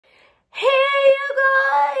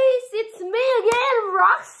it's me again,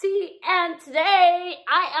 Roxie, and today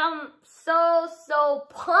I am so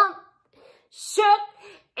pumped, shook,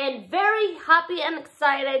 and very happy and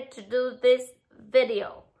excited to do this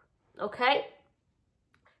video, okay?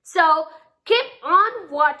 So keep on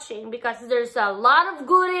watching because there's a lot of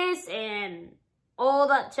goodies and all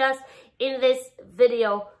that just in this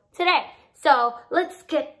video today. So let's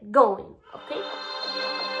get going, okay?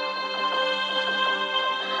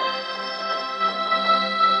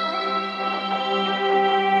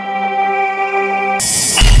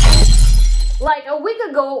 Like a week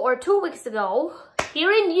ago or 2 weeks ago,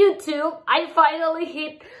 here in YouTube, I finally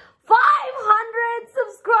hit 500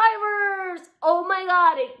 subscribers! Oh my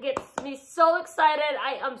god, it gets me so excited.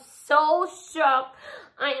 I am so shocked.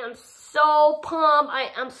 I am so pumped.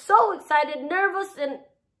 I am so excited, nervous, and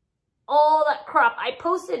all that crap. I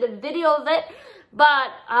posted a video of it,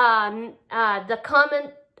 but the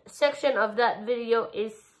comment section of that video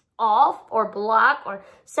is off or block or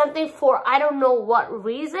something for I don't know what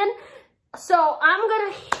reason. So I'm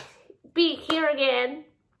gonna be here again.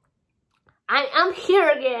 I am here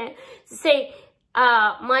again to say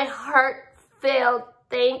my heartfelt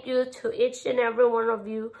thank you to each and every one of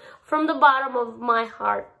you from the bottom of my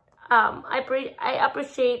heart. I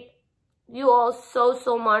appreciate you all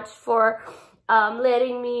so much for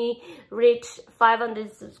letting me reach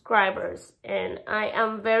 500 subscribers, and I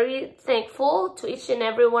am very thankful to each and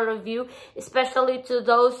every one of you, especially to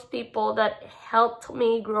those people that helped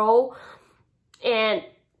me grow and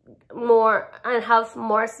have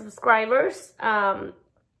more subscribers. I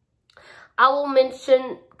will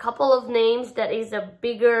mention a couple of names that is the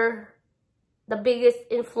biggest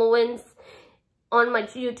influence on my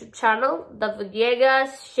YouTube channel: the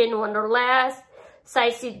Vallegas, Shin Wanderlust,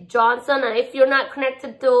 Cychie Johnson. And if you're not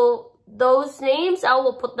connected to those names, I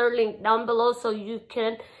will put their link down below so you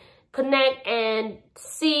can connect and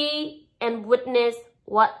see and witness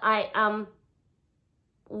what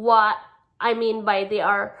I mean by they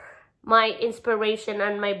are my inspiration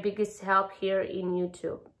and my biggest help here in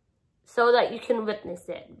YouTube, so that you can witness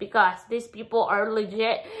it, because these people are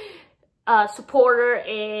legit supporter,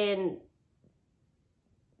 and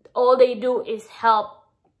all they do is help,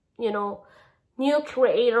 you know, new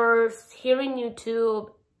creators here in YouTube,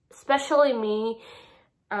 especially me.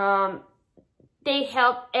 They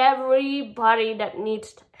help everybody that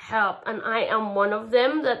needs help, and I am one of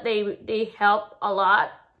them that they help a lot.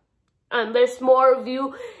 And there's more of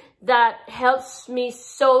you that helps me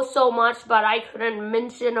so much, but I couldn't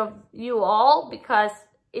mention of you all because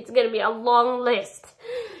it's gonna be a long list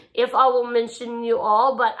if I will mention you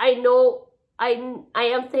all. But I know I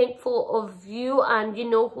am thankful of you, and you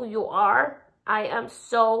know who you are. I am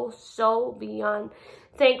so beyond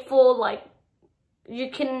thankful. Like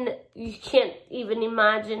you can't even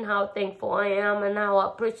imagine how thankful I am and how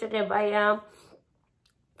appreciative I am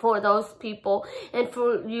for those people, and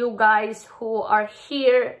for you guys who are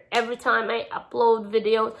here every time I upload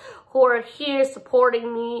videos, who are here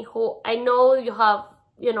supporting me, who I know you have,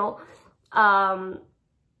 you know,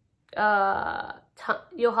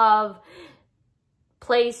 you have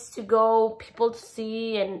place to go, people to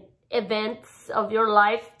see, and events of your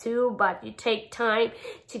life too, but you take time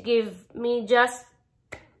to give me just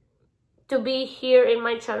to be here in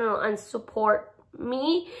my channel and support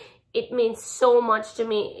me. It means so much to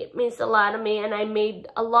me. It means a lot to me, and I made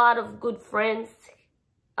a lot of good friends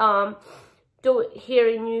here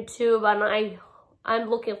in YouTube, and I'm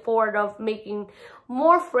looking forward of making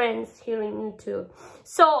more friends here in YouTube.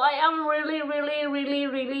 So I am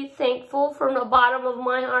really thankful from the bottom of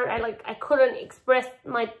my heart. I couldn't express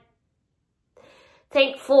my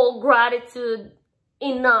thankful gratitude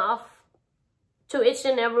enough to each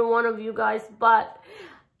and every one of you guys. But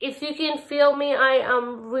if you can feel me, I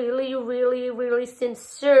am really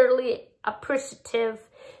sincerely appreciative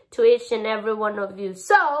to each and every one of you.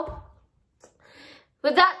 So,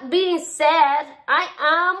 with that being said, I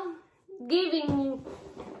am giving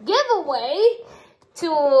giveaway to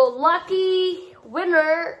lucky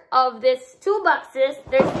winner of this 2 boxes.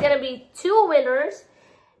 There's gonna be 2 winners,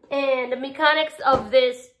 and the mechanics of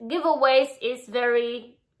this giveaways is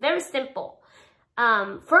very simple.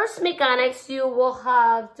 First mechanics, you will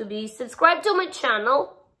have to be subscribed to my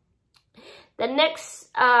channel. The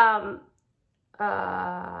next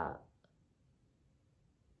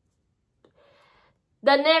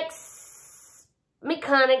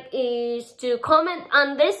mechanic is to comment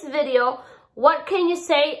on this video. What can you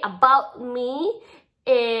say about me,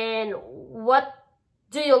 and what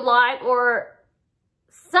do you like, or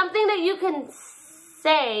something that you can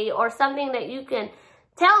say, or something that you can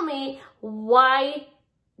tell me. Why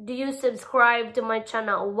do you subscribe to my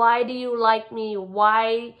channel? Why do you like me?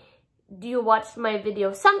 Why do you watch my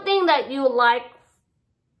video? Something that you like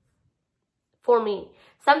for me.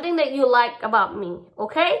 Something that you like about me,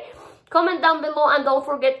 okay? Comment down below and don't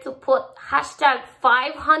forget to put hashtag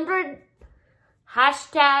 500,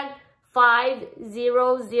 hashtag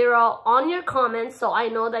 500 on your comments so I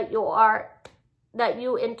know that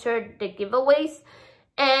you entered the giveaways.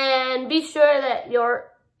 And be sure that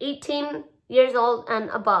you're 18 years old and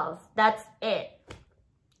above. That's it.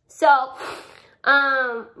 So,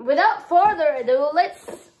 without further ado,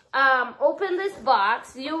 let's open this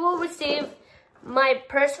box. You will receive my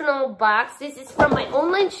personal box. This is from my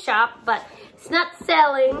online shop, but it's not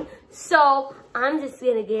selling, so I'm just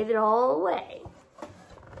gonna give it all away.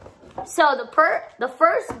 So the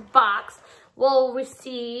first box will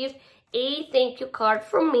receive a thank you card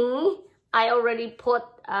from me. I already put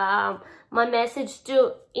my message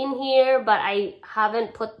in here, but I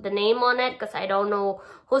haven't put the name on it because I don't know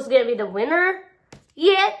who's gonna be the winner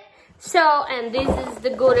yet. So, and this is the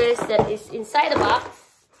goodies that is inside the box.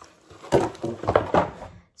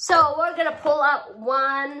 So we're gonna pull out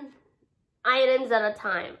one items at a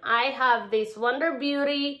time. I have this Wonder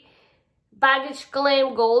Beauty Baggage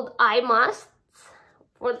Claim Gold Eye Mask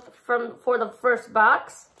for the first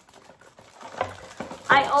box.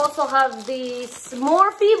 I also have these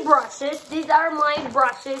Morphe brushes. These are my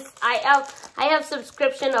brushes. I have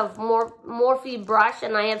subscription of Morphe brush,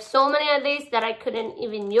 and I have so many of these that I couldn't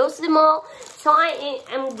even use them all. So I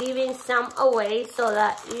am giving some away so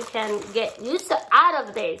that you can get use out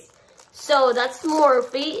of this. So that's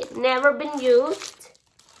Morphe, never been used.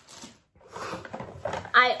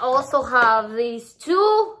 I also have these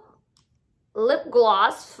two lip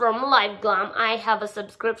gloss from Live Glam. I have a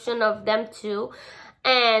subscription of them too.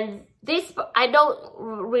 And this, I don't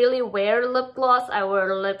really wear lip gloss. I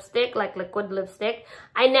wear lipstick, like liquid lipstick.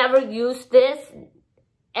 I never use this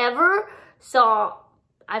ever. So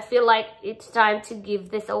I feel like it's time to give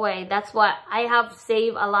this away. That's why I have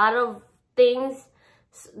saved a lot of things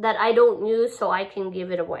that I don't use so I can give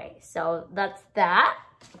it away. So that's that.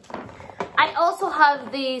 I also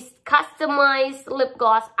have this customized lip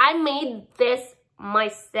gloss. I made this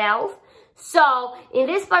myself. So in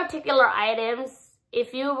this particular items,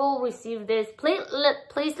 if you will receive this,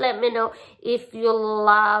 please let me know if you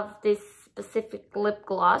love this specific lip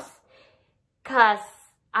gloss, because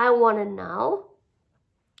I want to know.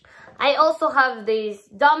 I also have this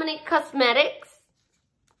Dominic Cosmetics.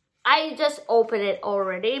 I just opened it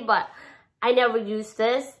already, but I never used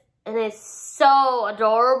this. And it's so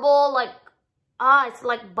adorable. Like, it's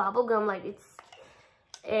like bubblegum. Like,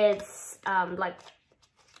 it's like,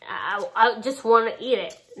 I just want to eat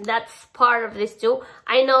it. That's part of this too.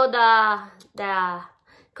 I know the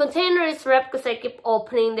container is wrapped because I keep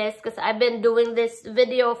opening this because I've been doing this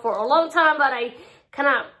video for a long time, but I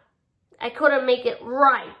couldn't make it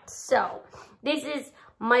right. So this is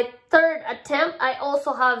my third attempt. I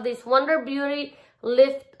also have this Wonder Beauty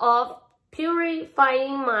Lift Off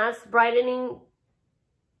Purifying Mask,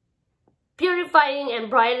 purifying and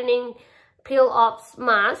brightening peel off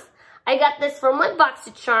mask. I got this from my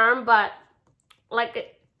BoxyCharm, but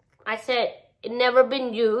like I said, it never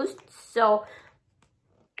been used. So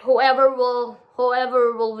whoever will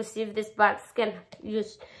receive this box can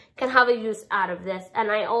have a use out of this. And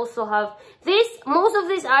I also have this. Most of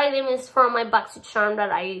this item is from my BoxyCharm that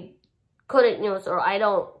I couldn't use, or I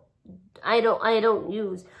don't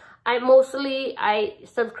use. I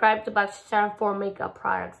subscribe to BoxyCharm for makeup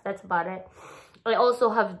products. That's about it. I also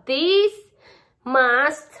have these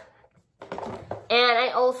masks. And I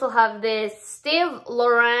also have this Steve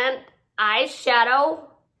Laurent eyeshadow.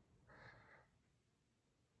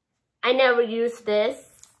 I never used this.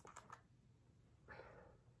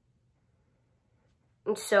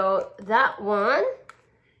 So that one.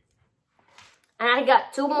 And I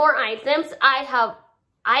got two more items. I have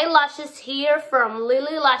eyelashes here from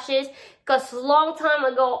Lily Lashes, because a long time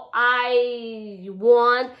ago I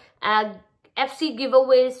won a FC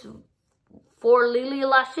giveaways for Lily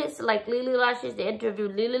Lashes. Like Lily Lashes, they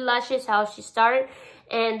interviewed Lily Lashes, how she started,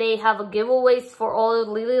 and they have a giveaways for all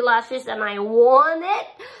the Lily Lashes, and I won it.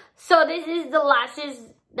 So this is the lashes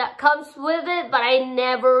that comes with it, but I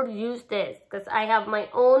never used this because I have my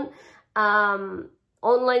own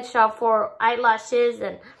online shop for eyelashes,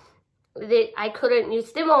 and I couldn't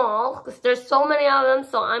use them all because there's so many of them.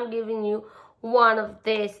 So I'm giving you one of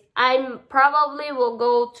this. I probably will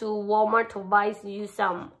go to Walmart to buy you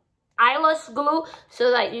some eyelash glue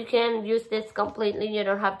so that you can use this completely. You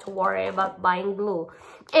don't have to worry about buying glue.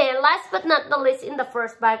 And last but not the least, in the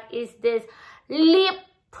first bag is this lip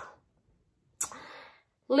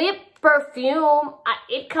lip perfume.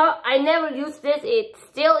 I never used this. It's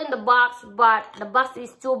still in the box, but the box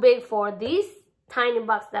is too big for this tiny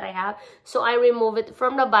box that I have, so I remove it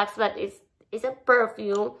from the box. But it's a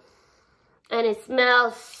perfume, and it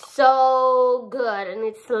smells so good, and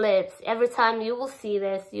it's lips. Every time you will see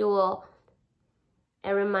this, it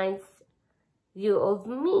reminds you of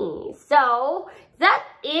me. So that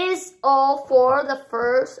is all for the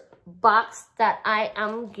first box that I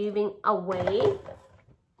am giving away.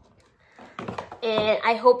 And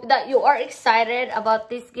I hope that you are excited about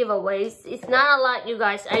these giveaways. It's not a lot, you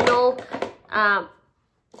guys. I know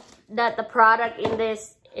that the product in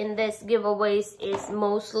this giveaways is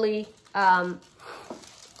mostly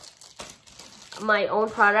my own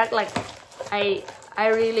product. Like I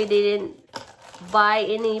really didn't buy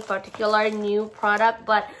any particular new product,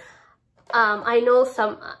 but I know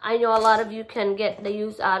a lot of you can get the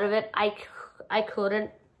use out of it. I couldn't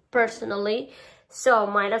personally, so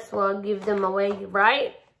might as well give them away,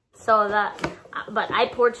 right? So that, but I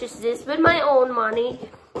purchased this with my own money,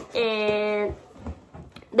 and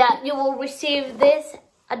that you will receive this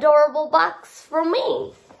adorable box from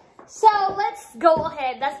me. So let's go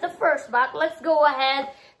ahead. That's the first box. Let's go ahead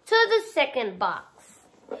to the second box.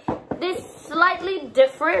 This is slightly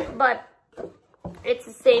different, but it's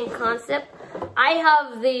the same concept. I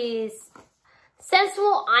have this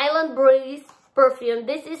Sensual Island Breeze perfume.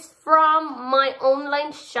 This is from my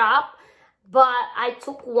online shop, but I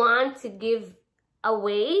took one to give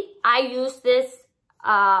away. I use this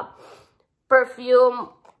perfume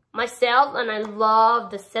myself, and I love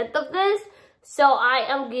the scent of this. So I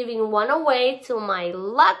am giving one away to my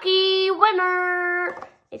lucky winner.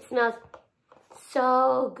 It smells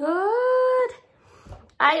so good.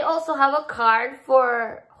 I also have a card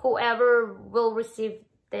for whoever will receive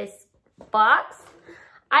this box.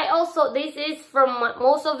 This is from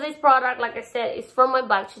most of this product, like I said, is from my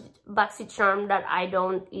BoxyCharm that I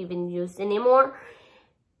don't even use anymore.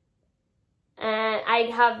 And I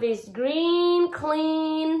have this Green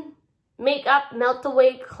Clean Makeup Melt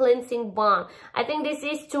Away Cleansing Balm. I think this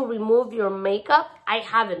is to remove your makeup. I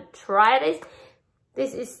haven't tried this.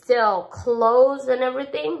 This is still closed and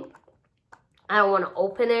everything. I don't want to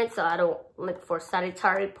open it, so I don't look for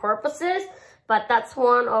sanitary purposes. But that's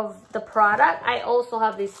one of the product. I also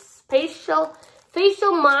have this facial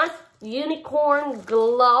mask, Unicorn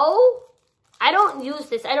Glow. I don't use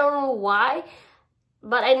this. I don't know why,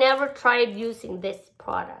 but I never tried using this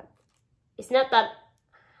product. It's not that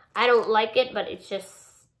I don't like it, but it's just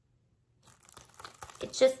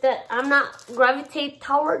that I'm not gravitate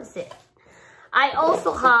towards it. I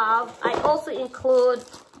also include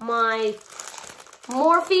my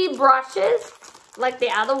Morphe brushes, like the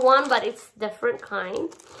other one, but it's different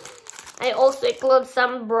kind. I also include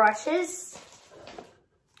some brushes.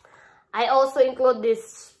 I also include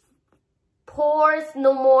this Pores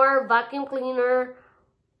No More Vacuum Cleaner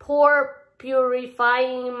Pore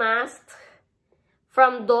Purifying Mask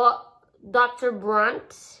from Dr.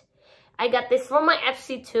 Brunt. I got this from my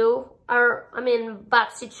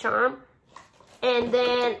BoxyCharm. And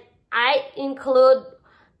then I include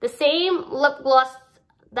the same lip gloss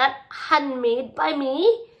that handmade by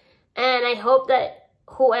me, and I hope that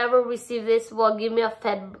whoever receives this will give me a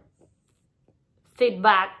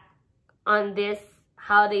feedback on this,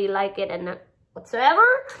 how they like it and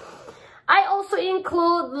whatsoever. I also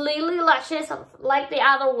include Lily lashes, like the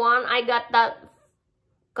other one. I got that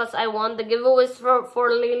because I won the giveaways for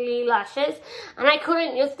Lily lashes, and I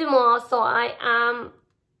couldn't use them all, so I am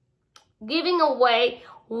giving away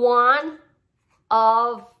one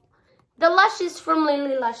of the lashes from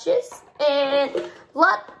Lily Lashes. And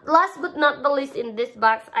last but not the least, in this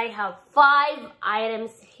box, I have 5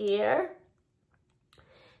 items here.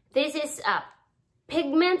 This is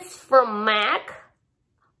pigments from MAC.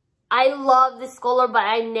 I love this color, but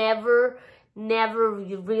I never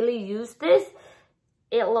really use this.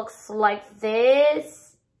 It looks like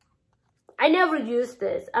this. I never use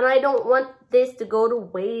this, and I don't want this to go to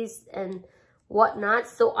waste and whatnot,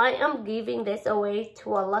 so I am giving this away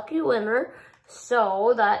to a lucky winner,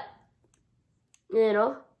 so that, you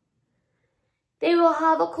know, they will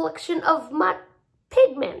have a collection of MAC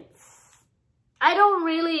pigments. I don't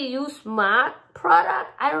really use MAC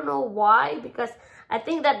product. I don't know why, because I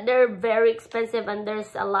think that they're very expensive, and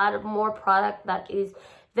there's a lot of more product that is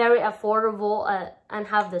very affordable and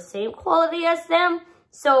have the same quality as them.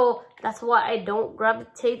 So that's why I don't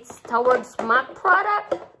gravitate towards MAC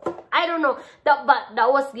product. I don't know, but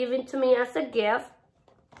that was given to me as a gift,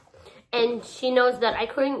 and she knows that I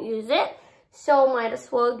couldn't use it, so might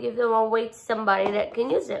as well give them away to somebody that can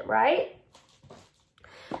use it, right?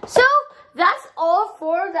 So that's all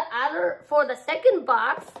for the second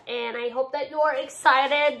box, and I hope that you are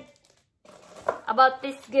excited about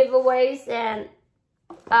these giveaways. And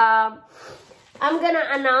I'm gonna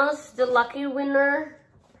announce the lucky winner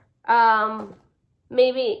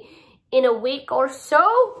maybe in a week or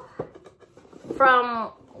so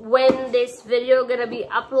from when this video gonna be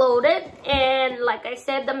uploaded. And like I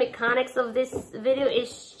said, the mechanics of this video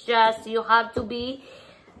is just you have to be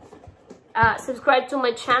subscribe to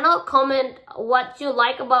my channel, comment what you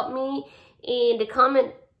like about me in the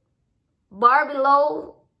comment bar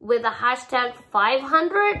below with the hashtag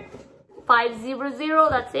 500,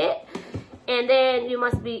 that's it. And then you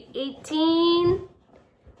must be 18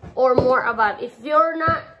 or more above. If you're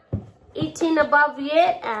not 18 above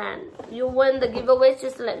yet and you win the giveaways,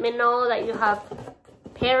 just let me know that you have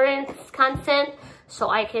parents' consent so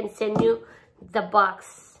I can send you the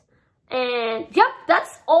box. And yep,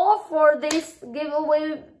 that's all for this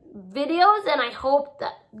giveaway videos, and I hope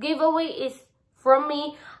that giveaway is from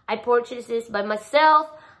me. I purchased this by myself,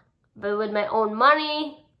 but with my own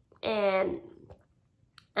money, and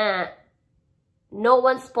no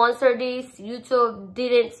one sponsored this. YouTube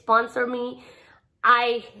didn't sponsor me.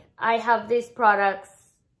 I have these products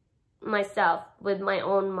myself with my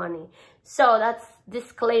own money. So that's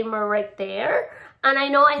disclaimer right there. And I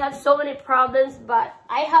know I have so many problems, but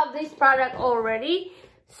I have this product already,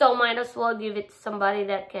 so might as well give it to somebody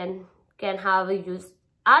that can have a use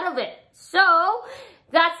out of it. So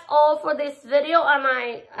that's all for this video, and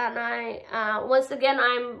I once again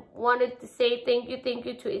I wanted to say thank you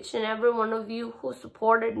to each and every one of you who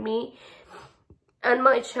supported me and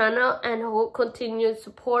my channel, and who will continue to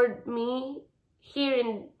support me here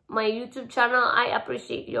in my YouTube channel. I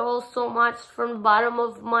appreciate you all so much from the bottom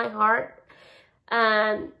of my heart.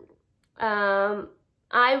 And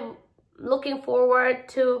I'm looking forward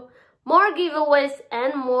to more giveaways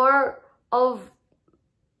and more of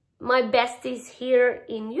my besties here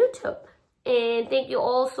in YouTube. And thank you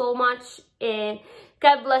all so much, and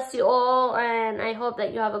God bless you all, and I hope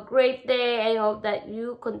that you have a great day. I hope that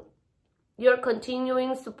your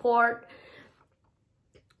continuing support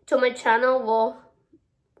to my channel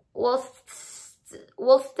will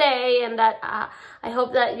stay, and that I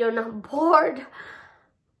hope that you're not bored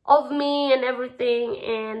of me and everything,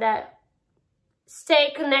 and that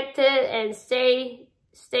stay connected and stay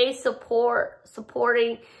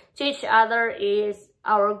supporting to each other is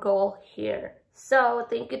our goal here. So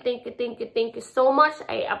thank you so much.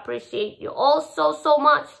 I appreciate you all so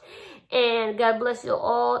much, and God bless you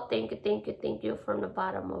all. Thank you from the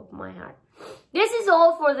bottom of my heart. This is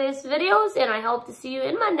all for this videos, and I hope to see you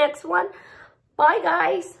in my next one. Bye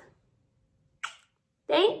guys.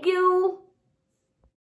 Thank you.